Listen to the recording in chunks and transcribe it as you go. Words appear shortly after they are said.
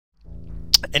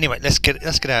Anyway, let's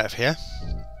get out of here.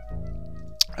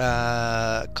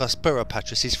 Cause poor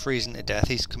Patras, he's freezing to death.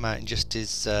 He's come out in just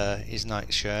his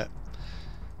nightshirt,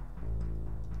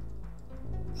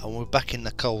 and we're back in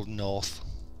the cold north.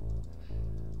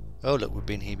 Oh look, we've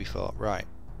been here before. Right.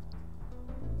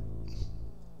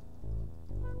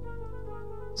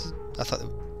 I thought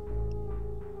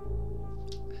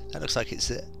that looks like it's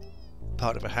a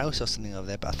part of a house or something over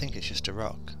there, but I think it's just a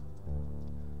rock.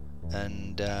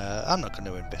 And I'm not going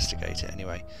to investigate it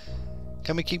anyway.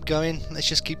 Can we keep going? Let's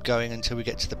just keep going until we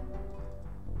get to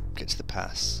the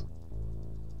pass,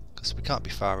 because we can't be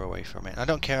far away from it. I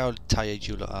don't care how tired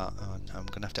you lot are. Oh, I'm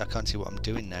gonna have to. I can't see what I'm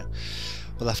doing now.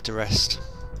 We'll have to rest.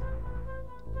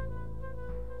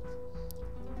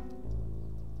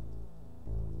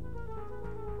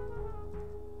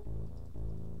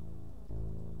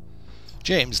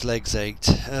 James' legs ached.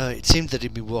 It seemed that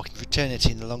he'd been walking for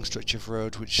eternity in the long stretch of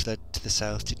road which led to the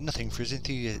south. Did nothing for his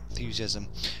enthusiasm.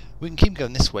 We can keep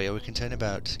going this way, or we can turn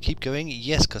about. Keep going?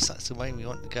 Yes, because that's the way we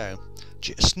want to go.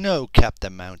 Snow capped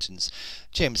the mountains.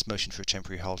 James motioned for a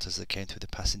temporary halt as they came through the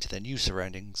pass into their new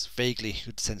surroundings. Vaguely he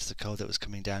could sense the cold that was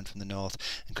coming down from the north,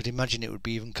 and could imagine it would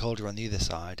be even colder on the other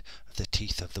side of the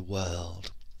teeth of the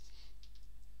world.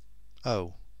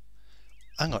 Oh.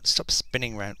 Hang on, stop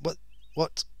spinning round.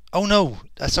 What? Oh no,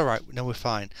 that's alright, no, we're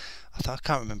fine. I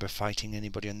can't remember fighting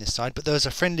anybody on this side, but those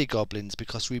are friendly goblins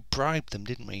because we bribed them,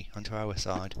 didn't we, onto our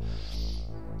side.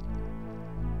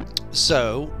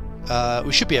 So,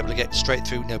 we should be able to get straight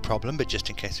through, no problem, but just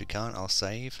in case we can't, I'll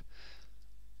save.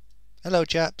 Hello,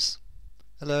 chaps.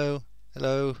 Hello,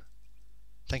 hello.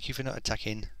 Thank you for not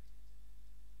attacking.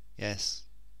 Yes.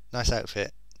 Nice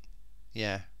outfit.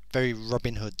 Yeah. Very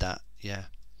Robin Hood, that. Yeah.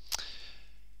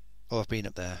 Oh, I've been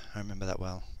up there. I remember that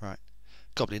well. Right.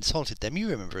 Goblins halted them. You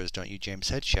remember us, don't you? James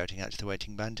said, shouting out to the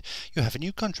waiting band. You have a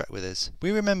new contract with us.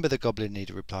 We remember, the goblin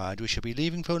leader replied. We shall be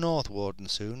leaving for North Warden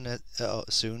soon,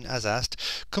 as asked.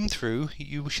 Come through.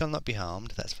 You shall not be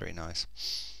harmed. That's very nice.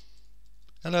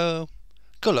 Hello.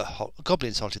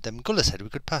 Goblins halted them. Gulla said we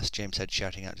could pass, James said,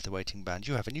 shouting out to the waiting band.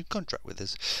 You have a new contract with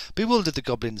us. Bewildered, the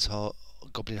goblin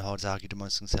hordes argued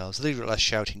amongst themselves. The leader at last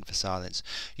shouting for silence.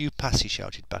 You pass, he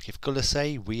shouted back. If Gulla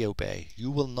say, we obey. You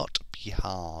will not be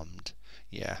harmed.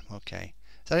 Yeah, okay.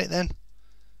 Is that it then?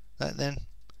 That then?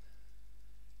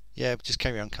 Yeah, just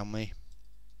carry on, can we?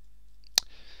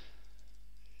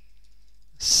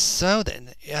 So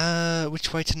then,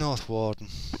 which way to North Warden?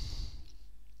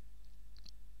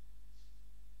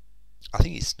 I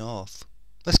think it's north.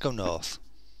 Let's go north.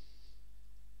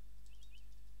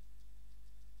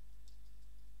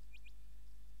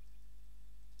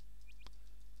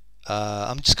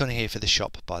 I'm just going here for the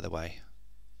shop, by the way.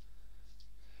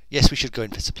 Yes, we should go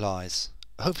in for supplies.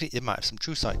 Hopefully it might have some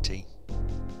true sight tea.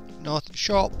 North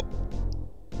shop.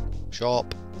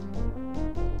 Shop.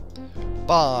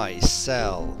 Buy,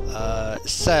 sell.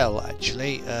 Sell,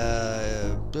 actually.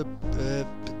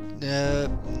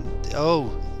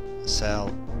 Oh, sell.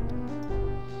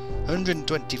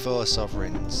 124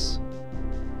 sovereigns.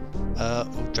 Oh,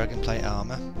 dragonplate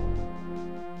armour.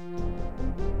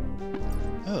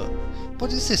 Oh,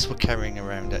 what is this we're carrying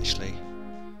around actually?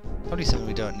 Probably something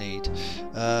we don't need.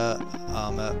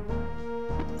 Armour.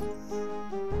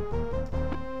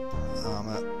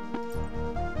 Armour.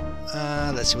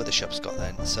 Let's see what the shop's got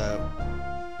then. So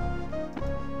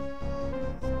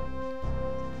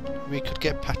we could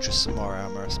get Patras some more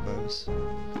armour, I suppose.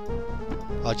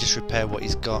 I'll just repair what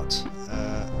he's got.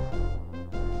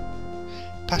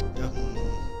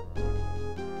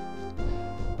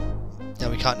 No,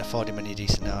 we can't afford him any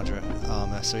decent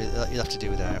armour, so he'll have to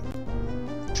do without.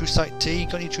 True sight tea?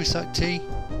 Got any true sight tea?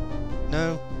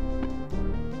 No?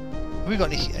 Have we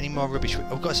got any more rubbish? Oh,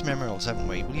 we've got some emeralds, haven't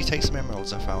we? Will you take some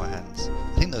emeralds off our hands?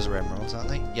 I think those are emeralds, aren't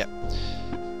they? Yep.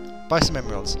 Buy some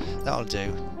emeralds. That'll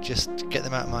do. Just get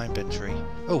them out of my inventory.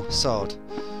 Oh, sword.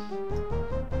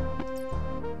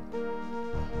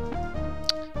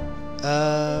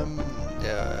 Are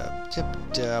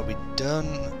we done?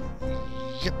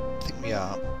 Yep, I think we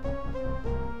are.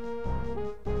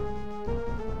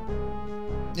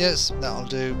 Yes, that'll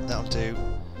do, that'll do.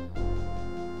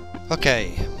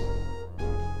 Okay.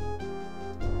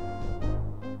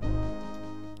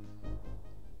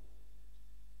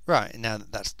 Right, now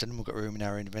that that's done, we've got room in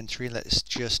our inventory. Let's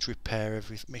just repair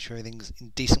everything, make sure everything's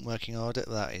in decent working order.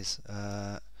 Well, that is.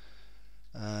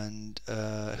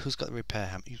 Who's got the repair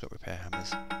hammer? You've got repair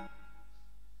hammers.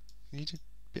 Need a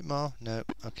bit more? No.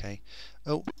 Okay.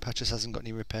 Oh, Patras hasn't got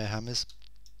any repair hammers.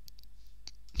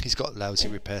 He's got lousy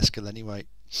repair skill anyway.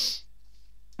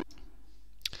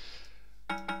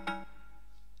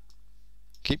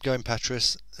 Keep going,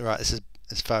 Patras. Right, this is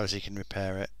as far as he can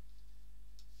repair it.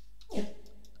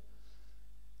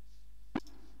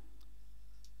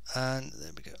 And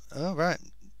there we go. Oh, right.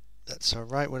 That's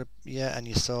alright. Yeah, and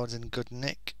your sword's in good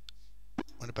nick.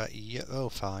 What about you? Oh,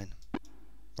 fine.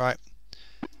 Right.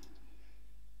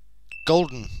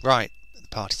 Golden. Right. The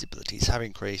party's abilities have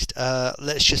increased.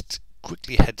 Let's just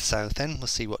quickly head south then. We'll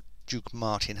see what Duke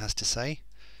Martin has to say.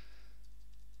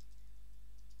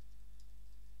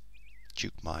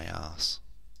 Duke my arse.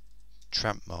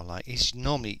 Tramp more like. He's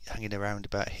normally hanging around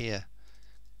about here.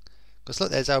 Because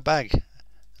look, there's our bag.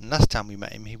 And last time we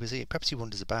met him, he was here. Perhaps he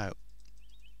wanders about.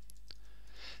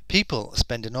 People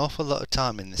spend an awful lot of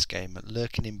time in this game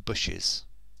lurking in bushes.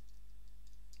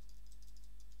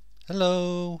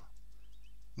 Hello,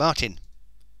 Martin.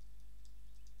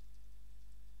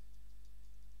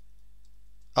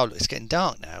 Oh, look, it's getting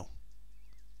dark now.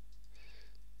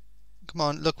 Come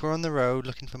on, look, we're on the road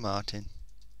looking for Martin.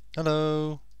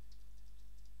 Hello.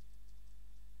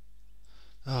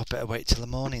 Oh, better wait till the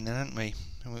morning then, haven't we?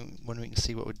 When we can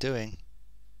see what we're doing.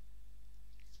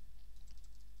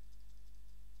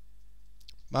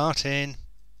 Martin.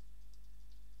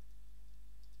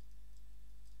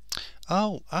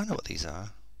 Oh, I know what these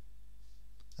are. Are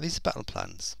these the battle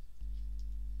plans?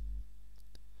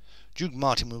 Duke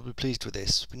Martin will be pleased with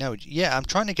this. We know. Yeah, I'm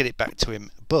trying to get it back to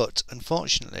him, but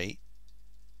unfortunately,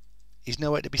 he's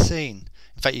nowhere to be seen.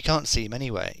 In fact, you can't see him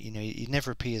anywhere. You know, he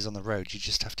never appears on the road. You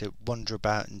just have to wander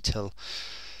about until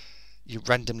you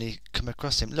randomly come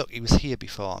across him. Look, he was here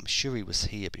before. I'm sure he was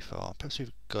here before. Perhaps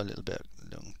we've got a little bit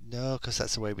long. No, because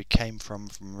that's the way we came from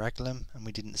Raglan, and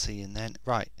we didn't see him then.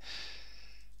 Right.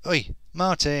 Oi,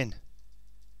 Martin.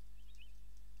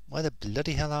 Where the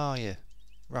bloody hell are you?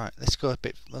 Right, let's go a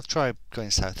bit. We'll try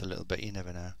going south a little bit. You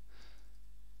never know.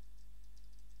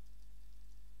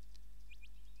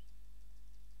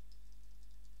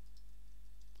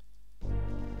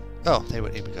 Oh, here we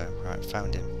go. Right,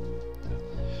 found him.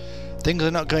 Things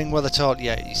are not going well at all.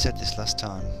 Yeah, you said this last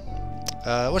time.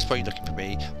 What's brought you looking for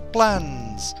me?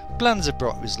 Plans! Plans have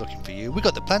brought us looking for you. We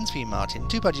got the plans for you, Martin.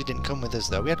 Too bad you didn't come with us,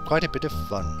 though. We had quite a bit of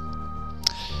fun.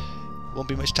 Won't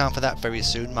be much time for that very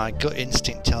soon. My gut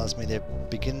instinct tells me they'll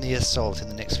begin the assault in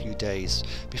the next few days.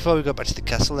 Before we go back to the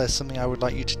castle, there's something I would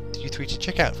like you three to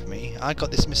check out for me. I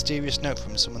got this mysterious note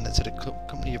from someone that said a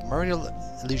company of memorial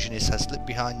illusionists has slipped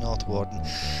behind North Warden.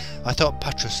 I thought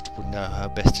Patras would know how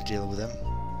best to deal with them.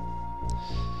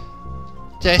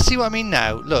 Yeah, see what I mean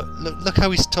now? Look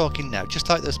how he's talking now, just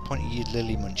like those pointy-eared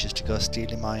lily munchers to go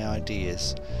stealing my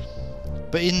ideas.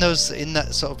 But in that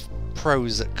sort of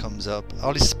prose that comes up,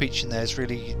 all his speech in there is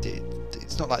really,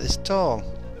 it's not like this at all.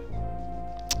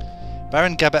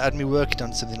 Baron Gabbett had me working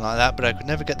on something like that, but I could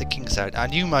never get the kinks out. I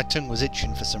knew my tongue was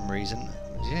itching for some reason.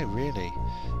 Yeah, really.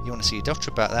 You want to see a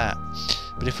doctor about that.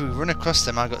 But if we run across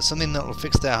them, I got something that will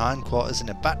fix their hindquarters in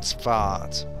a bat's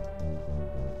fart.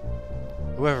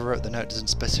 Whoever wrote the note doesn't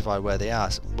specify where they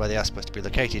are supposed to be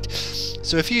located.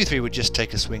 So if you three would just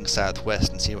take a swing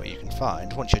southwest and see what you can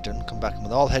find, once you're done, come back and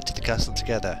we'll all head to the castle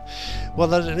together. Well,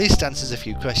 that at least answers a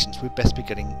few questions. We'd best be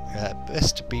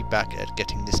back at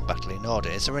getting this battle in order.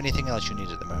 Is there anything else you need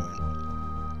at the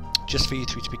moment? Just for you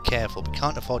three to be careful. We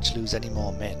can't afford to lose any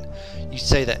more men. You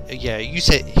say that, yeah. He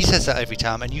says that every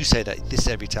time, and you say that this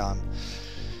every time.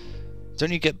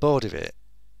 Don't you get bored of it?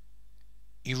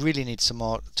 You really need some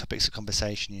more topics of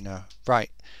conversation, you know. Right.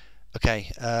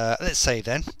 Okay. Let's say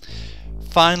then.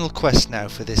 Final quest now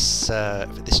for this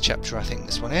chapter. I think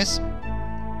this one is.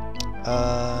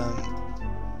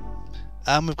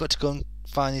 And we've got to go and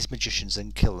find these magicians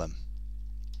and kill them.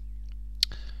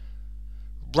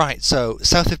 Right. So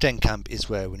south of Denkamp is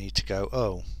where we need to go.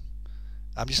 Oh,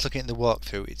 I'm just looking at the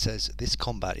walkthrough. It says this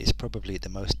combat is probably the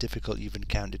most difficult you've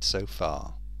encountered so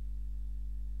far.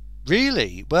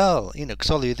 Really? Well, you know,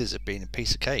 because all the others have been a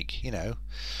piece of cake, you know.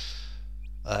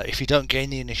 If you don't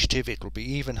gain the initiative, it will be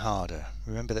even harder.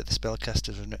 Remember that the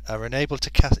spellcasters are unable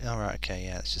to cast... Alright, okay,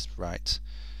 yeah, that's just right.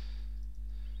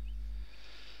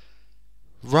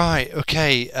 Right,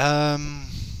 okay.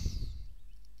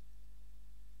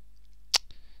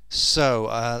 So,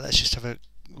 let's just have a...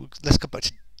 Let's go back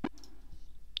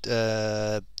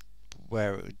to...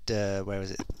 where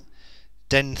is it?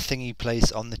 Den thingy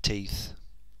place on the Teeth.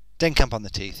 Denkamp on the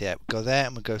Teeth, yeah. We'll go there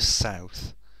and we'll go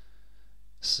south.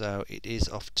 So it is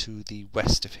off to the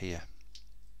west of here.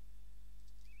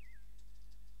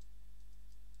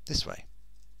 This way.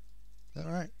 Is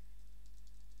that right?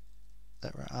 Is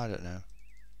that right? I don't know.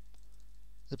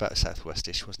 It's about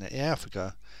southwestish, wasn't it? Yeah, off we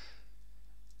go.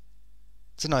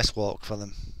 It's a nice walk for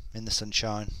them in the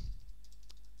sunshine.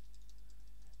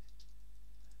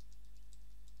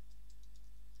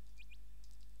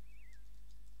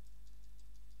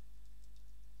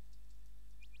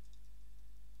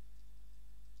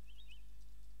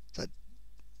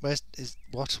 Where's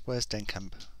Den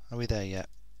Camp? Are we there yet?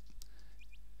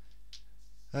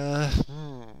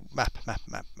 Map.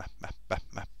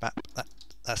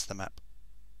 That's the map.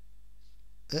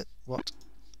 What?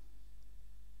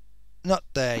 Not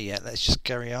there yet. Let's just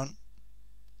carry on.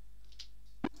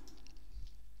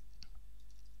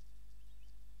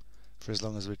 For as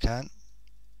long as we can.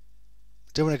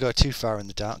 Don't want to go too far in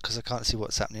the dark because I can't see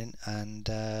what's happening, and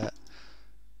don't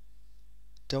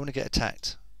want to get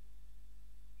attacked.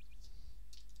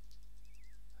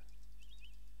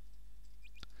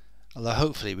 Although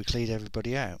hopefully we cleared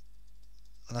everybody out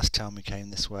last time we came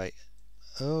this way.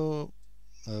 Oh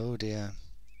dear.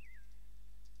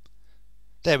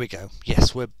 There we go.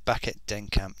 Yes, we're back at Den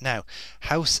Camp. Now,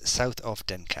 house south of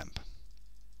Den Camp.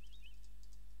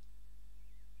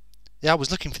 Yeah, I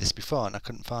was looking for this before and I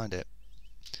couldn't find it.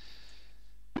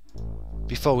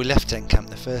 Before we left Den Camp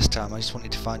the first time, I just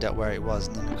wanted to find out where it was,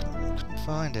 and then I couldn't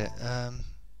find it.